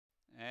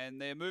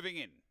and they're moving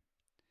in.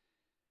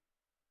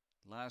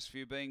 Last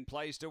few being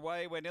placed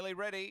away. We're nearly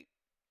ready.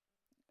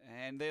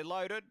 And they're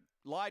loaded.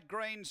 Light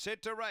green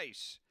set to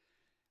race.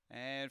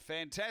 And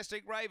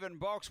Fantastic Raven,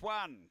 box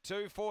 1,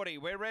 240.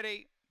 We're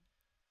ready.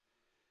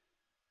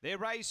 They're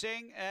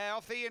racing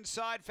off the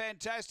inside.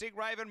 Fantastic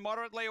Raven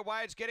moderately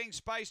away. It's getting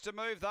space to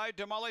move though.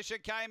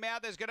 Demolisher came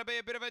out. There's going to be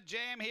a bit of a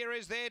jam here.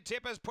 Is there?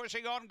 Tipper's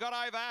pushing on. Got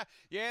over.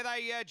 Yeah,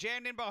 they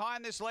jammed in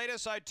behind this leader.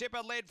 So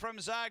Tipper led from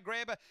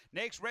Zagreb.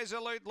 Next,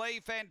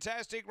 Resolutely.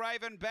 Fantastic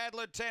Raven. Bad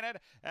Lieutenant.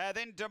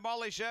 Then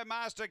Demolisher.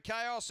 Master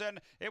Chaos.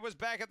 And it was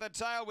back at the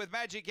tail with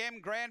Magic M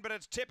Grand. But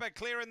it's Tipper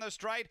clear in the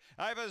straight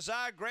over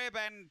Zagreb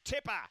and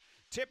Tipper.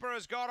 Tipper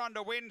has got on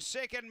to win.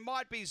 Second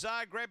might be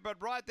Zagreb, but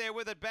right there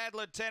with it, Bad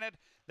Lieutenant.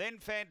 Then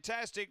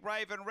Fantastic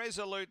Raven,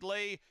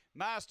 Resolutely,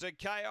 Master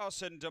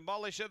Chaos and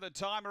Demolisher. The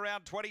time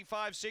around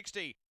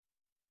 25.60.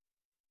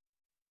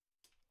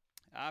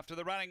 After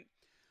the running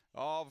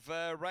of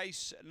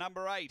race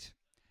number 8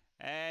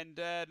 and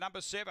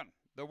number 7,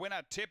 the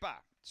winner, Tipper.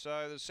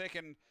 So the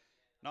second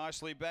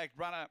nicely backed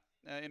runner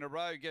in a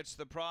row gets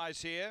the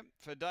prize here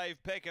for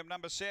Dave Peckham,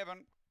 number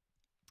 7.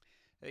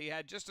 He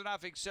had just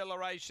enough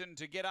acceleration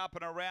to get up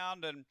and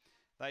around, and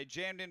they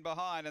jammed in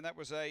behind, and that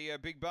was a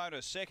big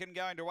bonus. Second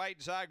going to 8,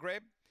 Zagreb.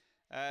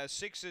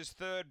 6 is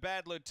third,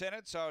 Bad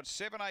Lieutenant. So it's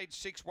 7, 8,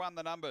 6, 1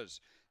 the numbers.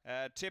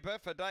 Tipper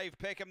for Dave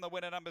Peckham, the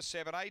winner, number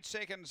 7. 8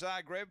 second,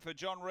 Zagreb for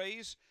John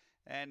Rees.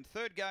 And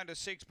third going to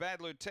 6,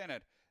 Bad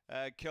Lieutenant,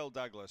 Kel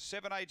Douglas.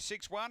 7, 8,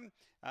 6, 1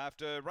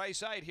 after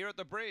race 8 here at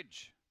the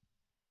bridge.